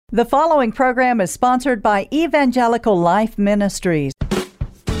The following program is sponsored by Evangelical Life Ministries.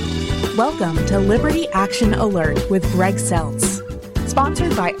 Welcome to Liberty Action Alert with Greg Seltz,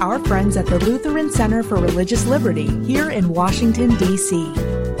 sponsored by our friends at the Lutheran Center for Religious Liberty here in Washington, D.C.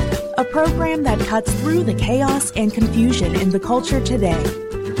 A program that cuts through the chaos and confusion in the culture today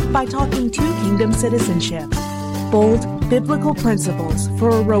by talking to kingdom citizenship, bold biblical principles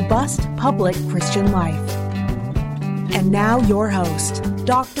for a robust public Christian life. And now your host,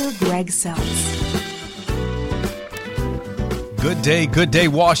 Dr. Greg Seltz. Good day,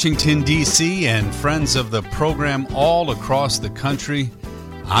 Washington, D.C., and friends of the program all across the country.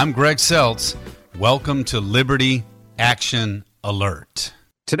 I'm Greg Seltz. Welcome to Liberty Action Alert.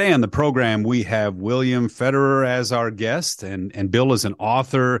 Today on the program, we have William Federer as our guest, and Bill is an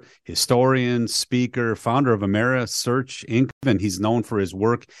author, historian, speaker, founder of Amerisearch, Inc., and he's known for his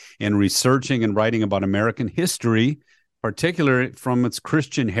work in researching and writing about American history, particularly from its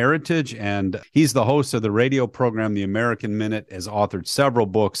Christian heritage, and he's the host of the radio program The American Minute, has authored several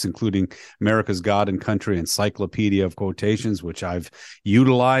books, including America's God and Country Encyclopedia of Quotations, which I've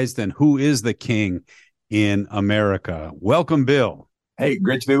utilized, and Who is the King in America? Welcome, Bill. Hey,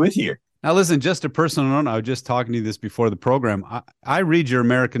 great to be with you. Now, listen, just a personal note, I was just talking to you this before the program. I read your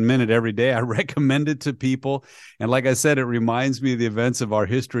American Minute every day. I recommend it to people, and like I said, it reminds me of the events of our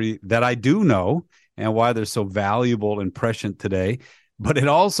history that I do know, and why they're so valuable and prescient today. But it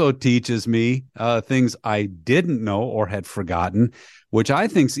also teaches me things I didn't know or had forgotten, which I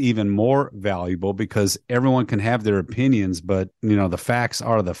think is even more valuable because everyone can have their opinions, but, you know, the facts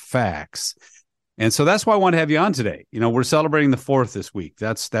are the facts. And so that's why I want to have you on today. You know, we're celebrating the 4th this week.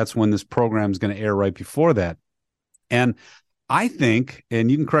 That's when this program is going to air right before that. And I think,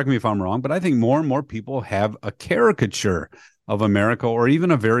 and you can correct me if I'm wrong, but I think more and more people have a caricature of America, or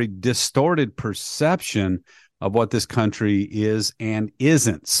even a very distorted perception of what this country is and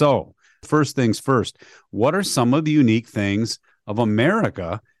isn't. So, first things first, what are some of the unique things of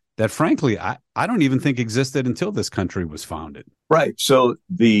America that, frankly, I don't even think existed until this country was founded? Right. So,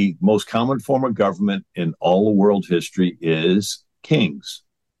 the most common form of government in all of world history is kings.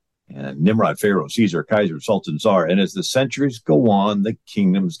 And Nimrod, Pharaoh, Caesar, Kaiser, Sultan, Tsar. And as the centuries go on, the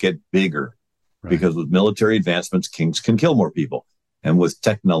kingdoms get bigger. Right. Because with military advancements, kings can kill more people. And with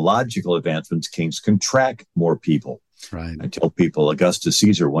technological advancements, kings can track more people. Right. I tell people Augustus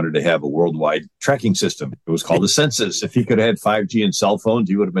Caesar wanted to have a worldwide tracking system. It was called the census. If he could have had 5G and cell phones,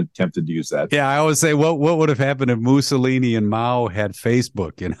 he would have been tempted to use that. Yeah, I always say, what would have happened if Mussolini and Mao had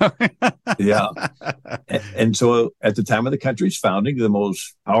Facebook, you know? Yeah. And so at the time of the country's founding, the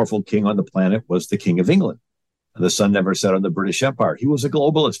most powerful king on the planet was the King of England. The sun never set on the British Empire. He was a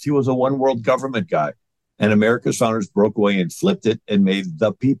globalist. He was a one world government guy. And America's founders broke away and flipped it and made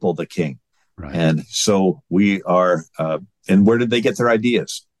the people the king. Right. And so we are, and where did they get their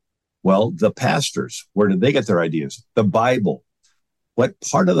ideas? Well, the pastors. Where did they get their ideas? The Bible. What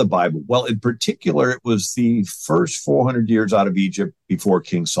part of the Bible? Well, in particular, it was the first 400 years out of Egypt before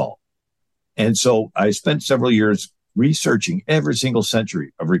King Saul. And so I spent several years researching every single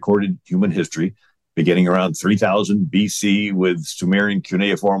century of recorded human history, beginning around 3000 BC with Sumerian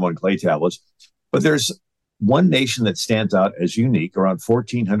cuneiform on clay tablets. But there's one nation that stands out as unique. Around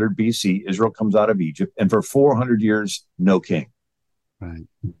 1400 BC, Israel comes out of Egypt, and for 400 years, no king. Right.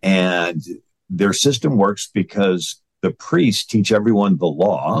 And their system works because the priests teach everyone the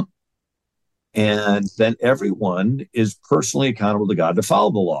law, and then everyone is personally accountable to God to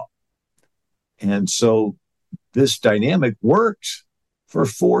follow the law. And so this dynamic works for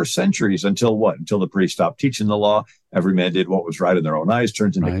 4 centuries until what? Until the priest stopped teaching the law. Every man did what was right in their own eyes.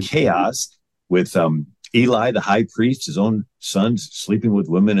 Turns into chaos with Eli, the high priest, his own sons sleeping with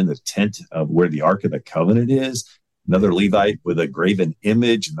women in the tent of where the Ark of the Covenant is. Another Levite with a graven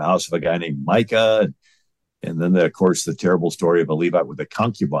image in the house of a guy named Micah. And then, of course, the terrible story of a Levite with a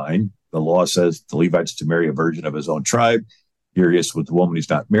concubine. The law says the Levite's to marry a virgin of his own tribe. Here he is with the woman he's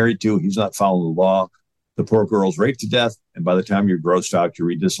not married to. He's not following the law. The poor girl's raped to death, and by the time you're grossed out, you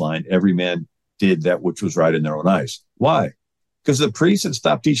read this line, every man did that which was right in their own eyes. Why? Because the priests had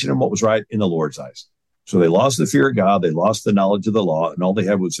stopped teaching them what was right in the Lord's eyes. So they lost the fear of God, they lost the knowledge of the law, and all they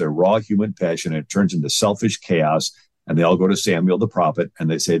had was their raw human passion, and it turns into selfish chaos, and they all go to Samuel the prophet, and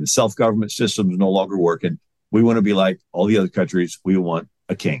they say the self-government system is no longer working. We want to be like all the other countries. We want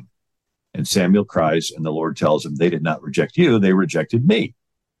a king. And Samuel cries, and the Lord tells him, they did not reject you, they rejected me.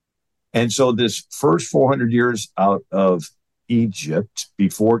 And so this first 400 years out of Egypt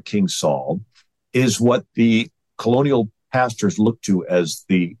before King Saul is what the colonial pastors look to as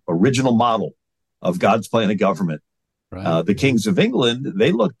the original model of God's plan of government. Right. The kings of England,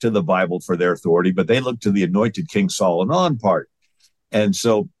 they look to the Bible for their authority, but they look to the anointed King Solomon part. And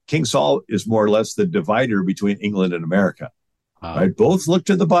so King Saul is more or less the divider between England and America. Right? Both look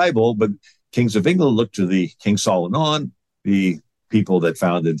to the Bible, but kings of England look to the King Solomon, the people that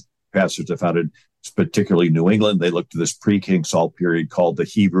founded, pastors that founded particularly New England. They look to this pre-King Saul period called the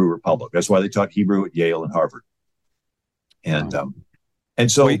Hebrew Republic. That's why they taught Hebrew at Yale and Harvard. And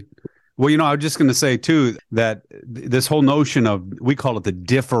so... Well, I was just going to say, too, that this whole notion of, we call it the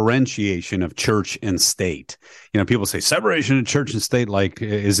differentiation of church and state. People say separation of church and state, like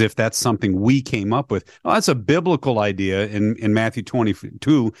as if that's something we came up with. No, that's a biblical idea in Matthew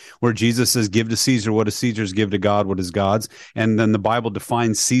 22, where Jesus says, give to Caesar what is Caesar's, give to God what is God's. And then the Bible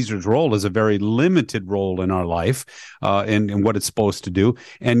defines Caesar's role as a very limited role in our life and what it's supposed to do.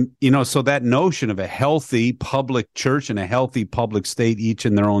 And, so that notion of a healthy public church and a healthy public state, each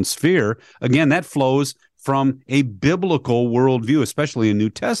in their own sphere, again, that flows from a biblical worldview, especially a New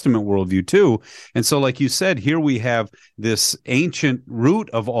Testament worldview, too. And so, like you said, here we have this ancient root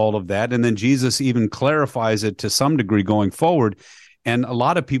of all of that, and then Jesus even clarifies it to some degree going forward. And a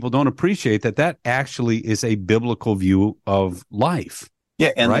lot of people don't appreciate that actually is a biblical view of life.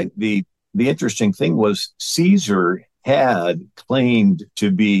 Yeah, and right? the interesting thing was Caesar had claimed to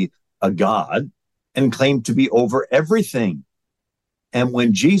be a god and claimed to be over everything. And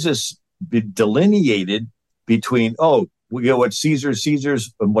when Jesus delineated between, what's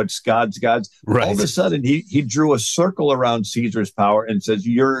Caesar's and what's God's. Right. All of a sudden, he drew a circle around Caesar's power and says,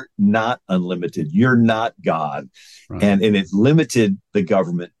 you're not unlimited. You're not God. Right. And it limited the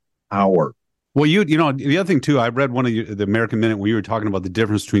government power. Well, the other thing, too, I read one of the American Minute where you were talking about the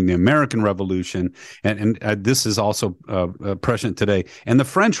difference between the American Revolution, and this is also prescient today, and the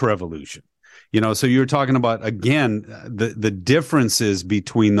French Revolution. So you were talking about, again, the differences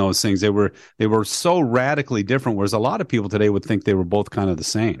between those things. They were so radically different, whereas a lot of people today would think they were both kind of the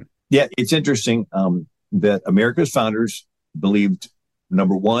same. Yeah, it's interesting that America's founders believed,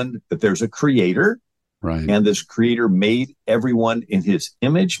 number one, that there's a creator, right? And this creator made everyone in his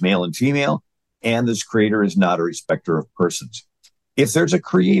image, male and female, and this creator is not a respecter of persons. If there's a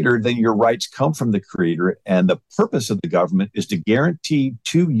creator, then your rights come from the creator, and the purpose of the government is to guarantee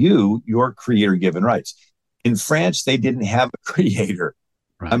to you your creator-given rights. In France, they didn't have a creator.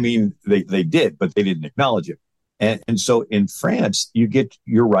 Right. I mean, they did, but they didn't acknowledge it. And so in France, you get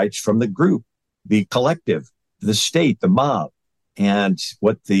your rights from the group, the collective, the state, the mob. And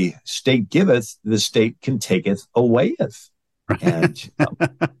what the state giveth, the state can taketh awayeth. And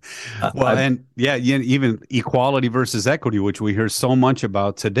even equality versus equity, which we hear so much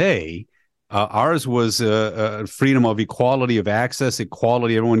about today. Ours was freedom of equality of access,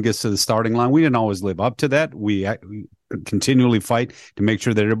 equality. Everyone gets to the starting line. We didn't always live up to that. We continually fight to make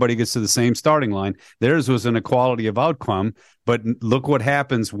sure that everybody gets to the same starting line. Theirs was an equality of outcome, but look what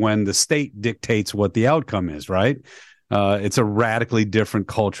happens when the state dictates what the outcome is, right? It's a radically different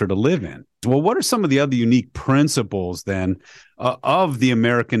culture to live in. Well, what are some of the other unique principles then of the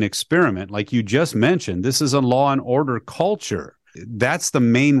American experiment? Like you just mentioned, this is a law and order culture. That's the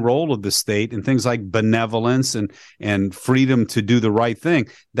main role of the state, and things like benevolence and freedom to do the right thing.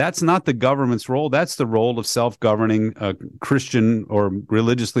 That's not the government's role. That's the role of self-governing Christian or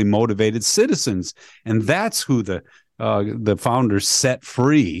religiously motivated citizens. And that's who the founders set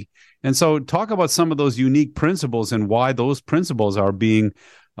free. And so talk about some of those unique principles and why those principles are being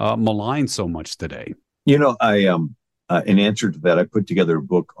maligned so much today. In answer to that, I put together a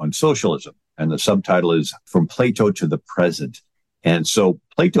book on socialism, and the subtitle is From Plato to the Present. And so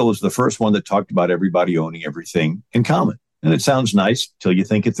Plato was the first one that talked about everybody owning everything in common. And it sounds nice till you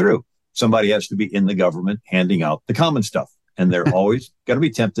think it through. Somebody has to be in the government handing out the common stuff. And they're always going to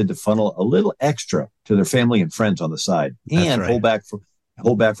be tempted to funnel a little extra to their family and friends on the side. And hold back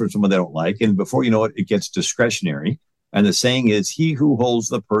from someone they don't like. And before you know it, it gets discretionary. And the saying is, he who holds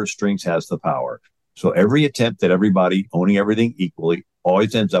the purse strings has the power. So every attempt at everybody owning everything equally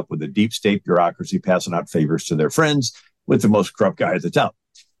always ends up with a deep state bureaucracy passing out favors to their friends with the most corrupt guy at the top.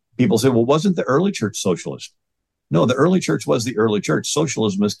 People say, well, wasn't the early church socialist? No, the early church was the early church.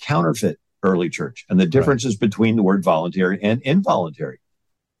 Socialism is counterfeit early church. And the difference is between the word voluntary and involuntary.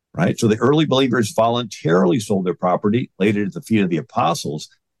 Right. So the early believers voluntarily sold their property, laid it at the feet of the apostles.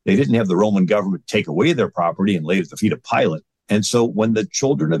 They didn't have the Roman government take away their property and lay it at the feet of Pilate. And so when the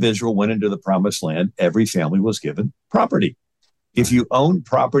children of Israel went into the promised land, every family was given property. If you own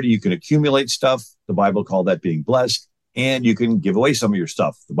property, you can accumulate stuff. The Bible called that being blessed. And you can give away some of your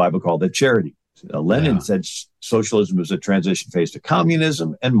stuff. The Bible called that charity. Lenin said socialism is a transition phase to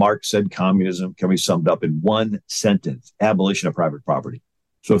communism. And Marx said communism can be summed up in one sentence: abolition of private property.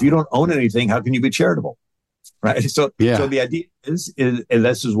 So if you don't own anything, how can you be charitable? Right. So the idea is, and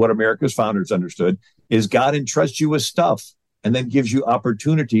this is what America's founders understood, is God entrusts you with stuff. and then gives you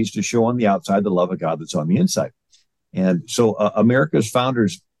opportunities to show on the outside the love of God that's on the inside. And so America's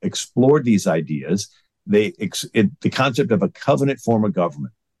founders explored these ideas. The concept of a covenant form of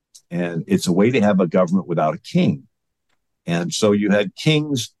government. And it's a way to have a government without a king. And so you had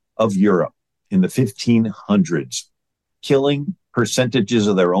kings of Europe in the 1500s killing percentages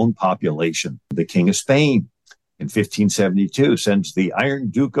of their own population. The King of Spain in 1572 sends the Iron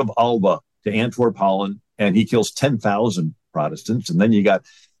Duke of Alba to Antwerp, Holland, and he kills 10,000 Protestants. And then you got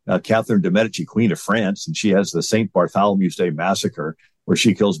Catherine de' Medici, Queen of France, and she has the St. Bartholomew's Day massacre, where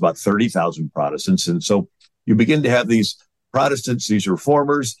she kills about 30,000 Protestants. And so you begin to have these Protestants, these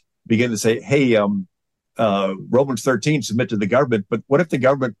reformers, begin to say, hey, Romans 13, submit to the government. But what if the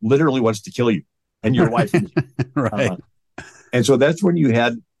government literally wants to kill you and your wife? Right. And so that's when you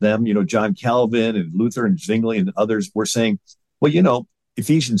had them, John Calvin and Luther and Zwingli and others were saying, well,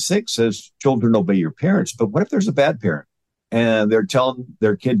 Ephesians 6 says children obey your parents. But what if there's a bad parent and they're telling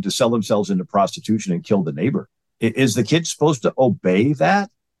their kid to sell themselves into prostitution and kill the neighbor? Is the kid supposed to obey that?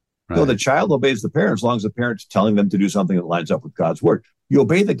 Right. No, the child obeys the parent as long as the parent's telling them to do something that lines up with God's word. You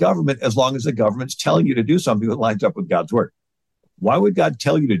obey the government as long as the government's telling you to do something that lines up with God's word. Why would God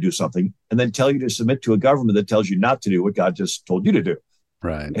tell you to do something and then tell you to submit to a government that tells you not to do what God just told you to do?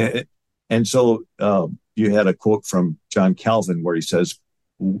 Right. And so you had a quote from John Calvin where he says,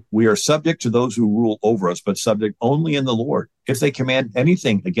 we are subject to those who rule over us, but subject only in the Lord. If they command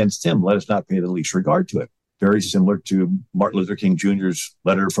anything against him, let us not pay the least regard to it. Very similar to Martin Luther King Jr.'s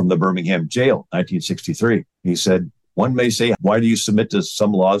letter from the Birmingham jail, 1963. He said, one may say, why do you submit to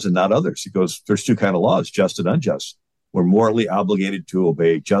some laws and not others? He goes, there's two kinds of laws, just and unjust. We're morally obligated to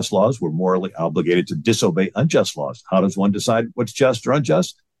obey just laws. We're morally obligated to disobey unjust laws. How does one decide what's just or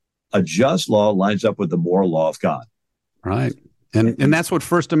unjust? A just law lines up with the moral law of God. Right. And that's what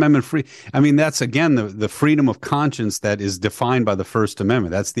First Amendment that's, again, the freedom of conscience that is defined by the First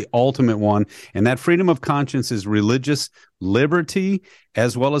Amendment. That's the ultimate one. And that freedom of conscience is religious liberty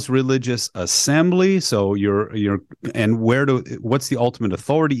as well as religious assembly. So what's the ultimate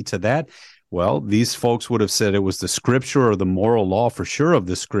authority to that? Well, these folks would have said it was the scripture or the moral law for sure of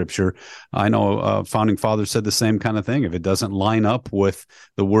the scripture. I know founding fathers said the same kind of thing. If it doesn't line up with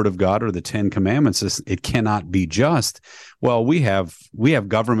the word of God or the 10 commandments, it cannot be just. Well, we have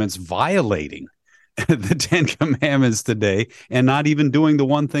governments violating the 10 commandments today and not even doing the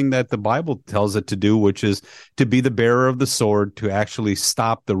one thing that the Bible tells it to do, which is to be the bearer of the sword, to actually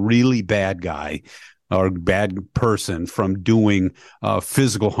stop the really bad guy or bad person from doing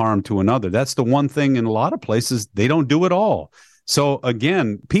physical harm to another. That's the one thing in a lot of places they don't do at all. So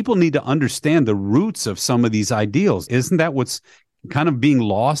again, people need to understand the roots of some of these ideals. Isn't that what's kind of being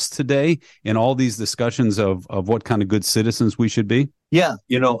lost today in all these discussions of what kind of good citizens we should be? Yeah,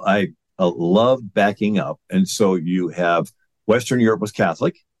 I love backing up. And so you have Western Europe was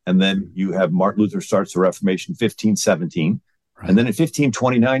Catholic, and then you have Martin Luther starts the Reformation 1517. Right. And then in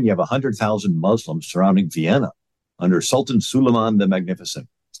 1529, you have 100,000 Muslims surrounding Vienna under Sultan Suleiman the Magnificent.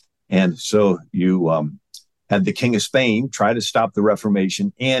 And so you had the King of Spain try to stop the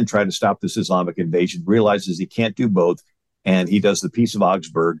Reformation and try to stop this Islamic invasion, realizes he can't do both. And he does the Peace of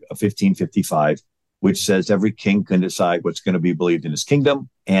Augsburg of 1555, which says every king can decide what's going to be believed in his kingdom.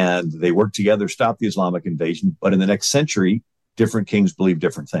 And they work together, stop the Islamic invasion. But in the next century, different kings believe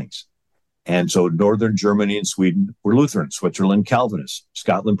different things. And so Northern Germany and Sweden were Lutheran, Switzerland, Calvinist,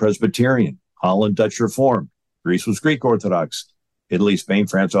 Scotland, Presbyterian, Holland, Dutch Reformed, Greece was Greek Orthodox, Italy, Spain,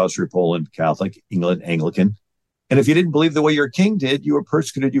 France, Austria, Poland, Catholic, England, Anglican. And if you didn't believe the way your king did, you were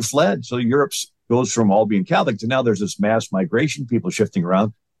persecuted, you fled. So Europe goes from all being Catholic to now there's this mass migration, people shifting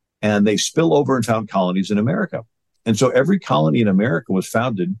around, and they spill over and found colonies in America. And so every colony in America was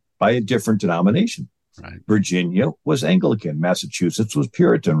founded by a different denomination. Right. Virginia was Anglican. Massachusetts was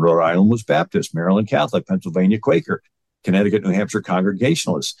Puritan. Rhode Island was Baptist. Maryland Catholic. Pennsylvania Quaker. Connecticut, New Hampshire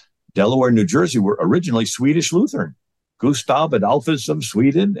Congregationalists. Delaware, New Jersey were originally Swedish Lutheran. Gustav Adolphus of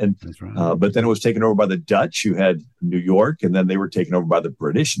Sweden. And right. But then it was taken over by the Dutch. You had New York, and then they were taken over by the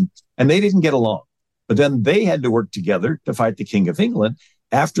British. And they didn't get along. But then they had to work together to fight the King of England.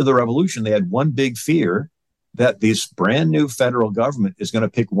 After the Revolution, they had one big fear, that this brand new federal government is going to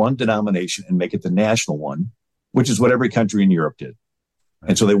pick one denomination and make it the national one, which is what every country in Europe did.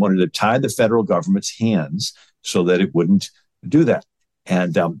 Right. And so they wanted to tie the federal government's hands so that it wouldn't do that.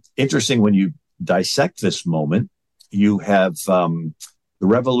 And interesting, when you dissect this moment, you have the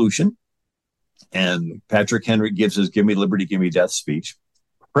Revolution, and Patrick Henry gives his "Give Me Liberty, Give Me Death" speech.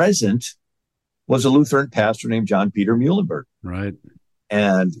 Present was a Lutheran pastor named John Peter Muhlenberg. Right.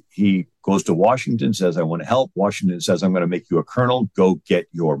 And he goes to Washington, says, I want to help. Washington says, I'm going to make you a colonel. Go get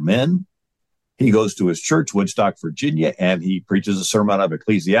your men. He goes to his church, Woodstock, Virginia, and he preaches a sermon out of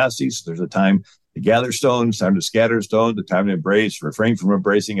Ecclesiastes. There's a time to gather stones, time to scatter stones, a time to embrace, refrain from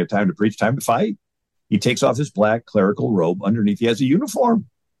embracing, a time to preach, time to fight. He takes off his black clerical robe. Underneath, he has a uniform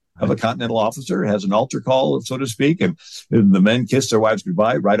of a continental officer, has an altar call, so to speak, and the men kiss their wives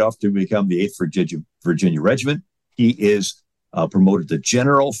goodbye, right off to become the 8th Virginia Regiment. He is promoted to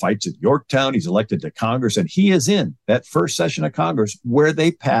general, fights at Yorktown. He's elected to Congress, and he is in that first session of Congress where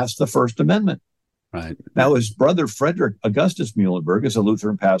they passed the First Amendment. Right. Now, his brother, Frederick Augustus Muhlenberg, is a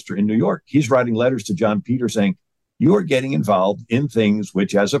Lutheran pastor in New York. He's writing letters to John Peter saying, you are getting involved in things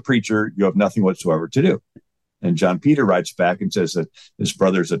which, as a preacher, you have nothing whatsoever to do. And John Peter writes back and says that his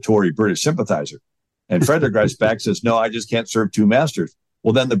brother is a Tory British sympathizer. And Frederick writes back and says, no, I just can't serve two masters.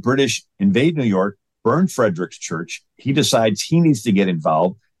 Well, then the British invade New York, burn Frederick's church. He decides he needs to get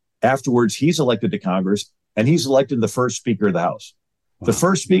involved. Afterwards, he's elected to Congress, and he's elected the first Speaker of the House. Wow. The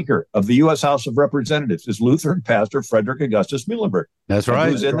first Speaker of the U.S. House of Representatives is Lutheran pastor Frederick Augustus Muhlenberg. That's right.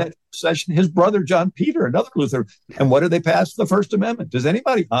 Who's in that session? His brother, John Peter, another Lutheran. And what did they pass? The First Amendment. Does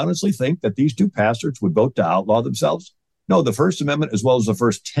anybody honestly think that these two pastors would vote to outlaw themselves? No, the First Amendment, as well as the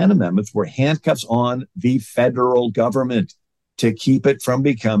first 10 amendments, were handcuffs on the federal government to keep it from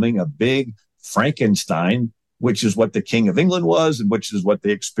becoming a big Frankenstein, which is what the King of England was, and which is what they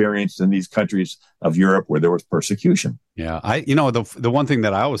experienced in these countries of Europe where there was persecution. Yeah, the one thing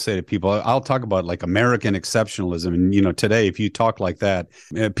that I always say to people, I'll talk about like American exceptionalism, and today if you talk like that,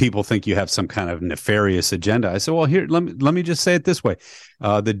 people think you have some kind of nefarious agenda. I say, well, here, let me just say it this way: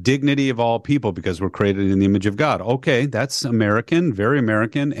 the dignity of all people, because we're created in the image of God. Okay, that's American, very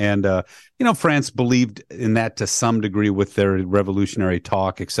American, and France believed in that to some degree with their revolutionary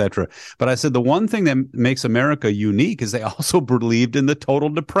talk, etc. But I said the one thing that makes America unique is they also believed in the total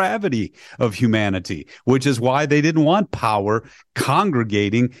depravity of humanity, which is why they didn't want power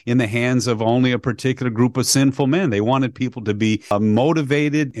congregating in the hands of only a particular group of sinful men. They wanted people to be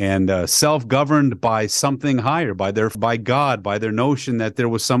motivated and self-governed by something higher, by God, by their notion that there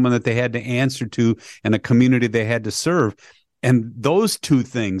was someone that they had to answer to and a community they had to serve. And those two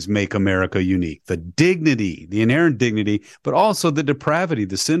things make America unique: the dignity, the inherent dignity, but also the depravity,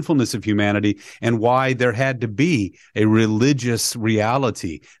 the sinfulness of humanity, and why there had to be a religious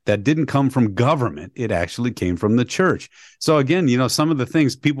reality that didn't come from government. It actually came from the church. So again, some of the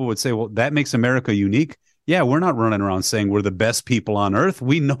things people would say, well, that makes America unique. Yeah, we're not running around saying we're the best people on earth.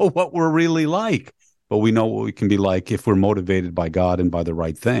 We know what we're really like, but we know what we can be like if we're motivated by God and by the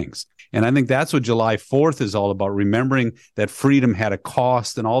right things. And I think that's what July 4th is all about, remembering that freedom had a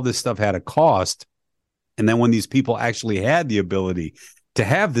cost and all this stuff had a cost. And then when these people actually had the ability to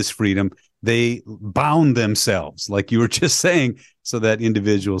have this freedom, they bound themselves, like you were just saying, so that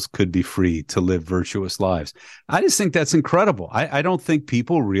individuals could be free to live virtuous lives. I just think that's incredible. I don't think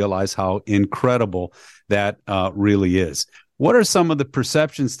people realize how incredible that really is. What are some of the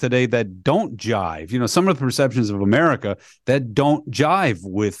perceptions today that don't jive? Some of the perceptions of America that don't jive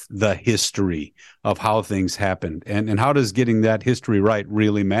with the history of how things happened. And how does getting that history right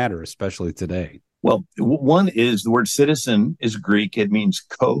really matter, especially today? Well, one is the word citizen is Greek. It means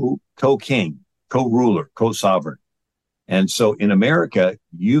co-king, co-ruler, co-sovereign. And so in America,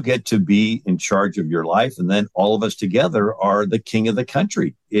 you get to be in charge of your life, and then all of us together are the king of the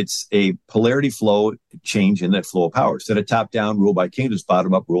country. It's a polarity flow change in that flow of power. Instead of top-down, rule by kingdoms,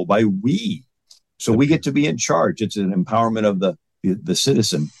 bottom-up, rule by we. So we get to be in charge. It's an empowerment of the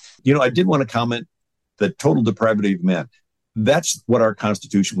citizen. I did want to comment the total depravity of man. That's what our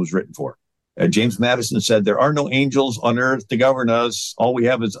Constitution was written for. James Madison said, there are no angels on earth to govern us. All we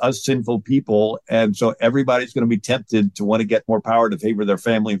have is us sinful people. And so everybody's going to be tempted to want to get more power to favor their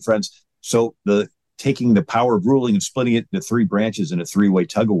family and friends. So taking the power of ruling and splitting it into three branches in a three-way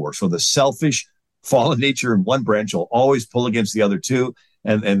tug of war. So the selfish fallen nature in one branch will always pull against the other two,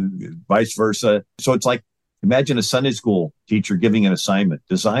 and vice versa. So it's like, imagine a Sunday school teacher giving an assignment: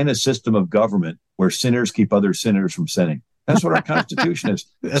 design a system of government where sinners keep other sinners from sinning. That's what our Constitution is.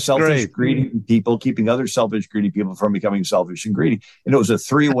 That's selfish, great. Greedy people keeping other selfish, greedy people from becoming selfish and greedy. And it was a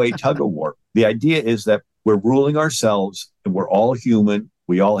three-way tug of war. The idea is that we're ruling ourselves, and we're all human.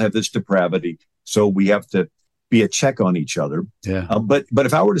 We all have this depravity. So we have to be a check on each other. Yeah. But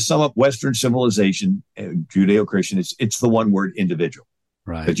if I were to sum up Western civilization, Judeo-Christian, it's the one word: individual.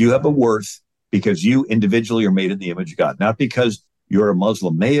 Right. That you have a worth because you individually are made in the image of God. Not because you're a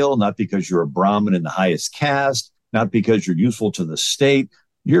Muslim male, not because you're a Brahmin in the highest caste, not because you're useful to the state.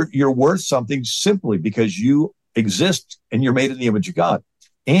 You're worth something simply because you exist and you're made in the image of God.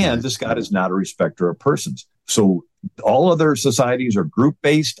 And this God is not a respecter of persons. So all other societies are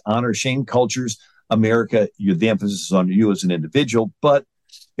group-based, honor-shame cultures. America, the emphasis is on you as an individual. But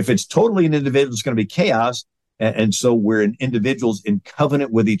If it's totally an individual, it's going to be chaos. And so we're individuals in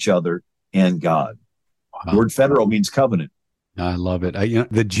covenant with each other and God. Wow. The word federal means covenant. I love it.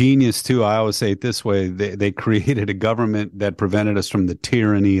 The genius, too, I always say it this way, they created a government that prevented us from the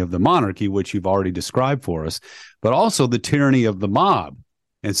tyranny of the monarchy, which you've already described for us, but also the tyranny of the mob.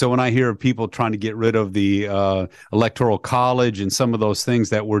 And so when I hear of people trying to get rid of the electoral college and some of those things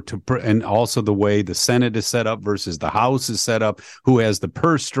that were and also the way the Senate is set up versus the House is set up, who has the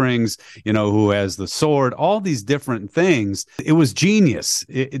purse strings, who has the sword, all these different things. It was genius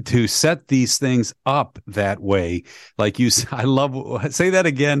to set these things up that way. Like say that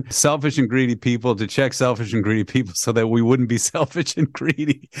again, selfish and greedy people to check selfish and greedy people so that we wouldn't be selfish and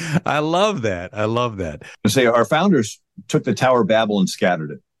greedy. I love that. Say our founders took the Tower of Babel and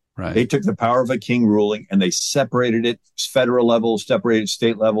scattered it. Right. They took the power of a king ruling and they separated it, federal level, separated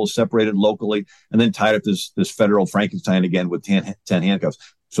state level, separated locally, and then tied up this federal Frankenstein again with 10 handcuffs.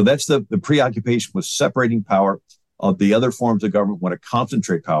 So that's the preoccupation with separating power. Of the other forms of government want to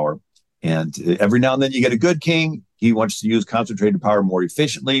concentrate power. And every now and then you get a good king. He wants to use concentrated power more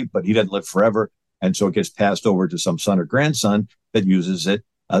efficiently, but he doesn't live forever. And so it gets passed over to some son or grandson that uses it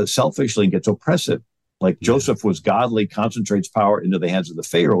selfishly and gets oppressive. Like Joseph was godly, concentrates power into the hands of the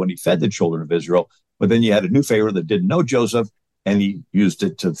Pharaoh when he fed the children of Israel. But then you had a new Pharaoh that didn't know Joseph, and he used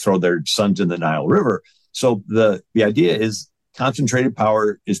it to throw their sons in the Nile River. So the idea is concentrated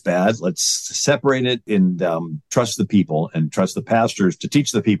power is bad. Let's separate it and trust the people and trust the pastors to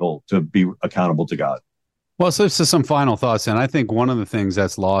teach the people to be accountable to God. Well, so some final thoughts. And I think one of the things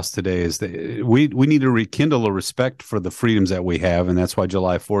that's lost today is that we need to rekindle a respect for the freedoms that we have. And that's why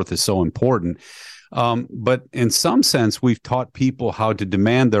July 4th is so important. But in some sense, we've taught people how to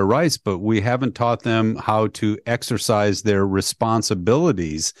demand their rights, but we haven't taught them how to exercise their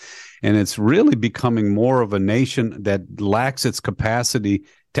responsibilities. And it's really becoming more of a nation that lacks its capacity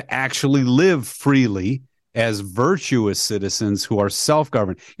to actually live freely as virtuous citizens who are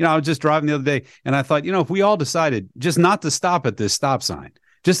self-governed. I was just driving the other day and I thought, if we all decided just not to stop at this stop sign,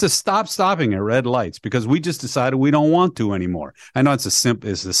 just to stop stopping at red lights because we just decided we don't want to anymore. I know it's a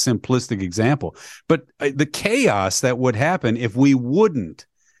simplistic example, but the chaos that would happen if we wouldn't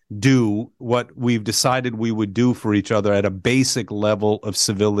do what we've decided we would do for each other at a basic level of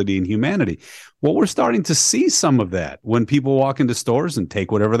civility and humanity. Well, we're starting to see some of that when people walk into stores and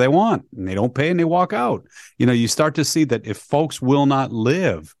take whatever they want and they don't pay and they walk out. You start to see that if folks will not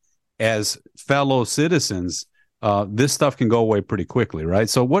live as fellow citizens, this stuff can go away pretty quickly, right?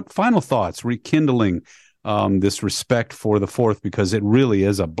 So what final thoughts, rekindling this respect for the Fourth, because it really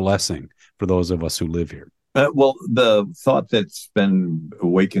is a blessing for those of us who live here? Well, the thought that's been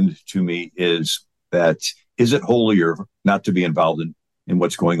awakened to me is that, is it holier not to be involved in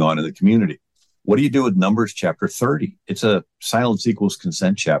what's going on in the community? What do you do with Numbers chapter 30? It's a silence equals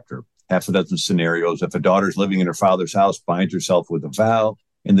consent chapter, half a dozen scenarios. If a daughter's living in her father's house, binds herself with a vow,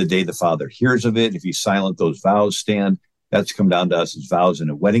 in the day the father hears of it, if he's silent, those vows stand. That's come down to us as vows in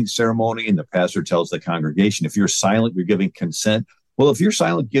a wedding ceremony. And the pastor tells the congregation, if you're silent, you're giving consent. Well, if you're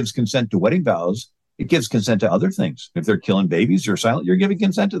silent, gives consent to wedding vows, it gives consent to other things. If they're killing babies, you're silent, you're giving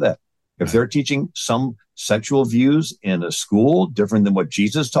consent to that. If they're teaching some sexual views in a school different than what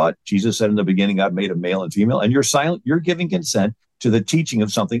Jesus taught, Jesus said in the beginning, God made a male and female, and you're silent, you're giving consent to the teaching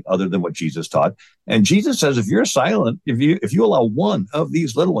of something other than what Jesus taught. And Jesus says, if you're silent, if you allow one of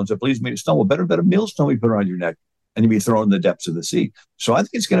these little ones that please me to stumble, better a millstone we put around your neck and you'll be thrown in the depths of the sea. So I think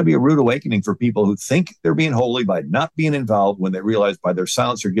it's going to be a rude awakening for people who think they're being holy by not being involved when they realize by their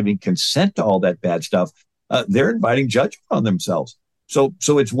silence they're giving consent to all that bad stuff. They're inviting judgment on themselves. So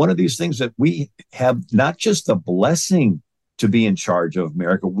it's one of these things that we have not just the blessing to be in charge of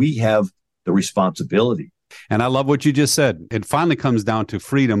America, we have the responsibility. And I love what you just said. It finally comes down to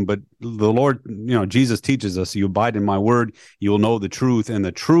freedom, but the Lord, Jesus teaches us, you abide in my word, you will know the truth, and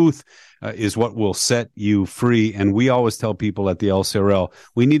the truth is what will set you free. And we always tell people at the LCRL,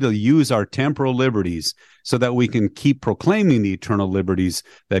 we need to use our temporal liberties so that we can keep proclaiming the eternal liberties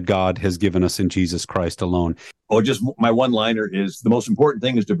that God has given us in Jesus Christ alone. Oh, just my one-liner is the most important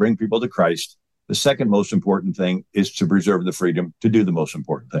thing is to bring people to Christ. The second most important thing is to preserve the freedom to do the most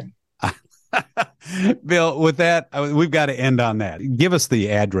important thing. Bill, with that, we've got to end on that. Give us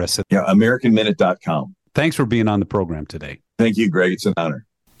the address. AmericanMinute.com. Thanks for being on the program today. Thank you, Greg. It's an honor.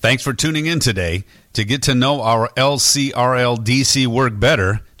 Thanks for tuning in today. To get to know our LCRL-DC work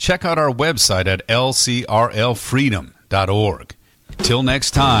better, check out our website at lcrlfreedom.org. Till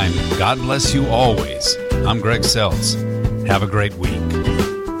next time, God bless you always. I'm Greg Seltz. Have a great week.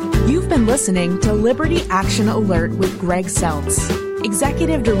 You've been listening to Liberty Action Alert with Greg Seltz,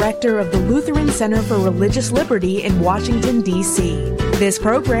 Executive Director of the Lutheran Center for Religious Liberty in Washington, D.C. This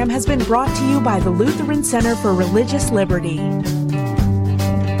program has been brought to you by the Lutheran Center for Religious Liberty.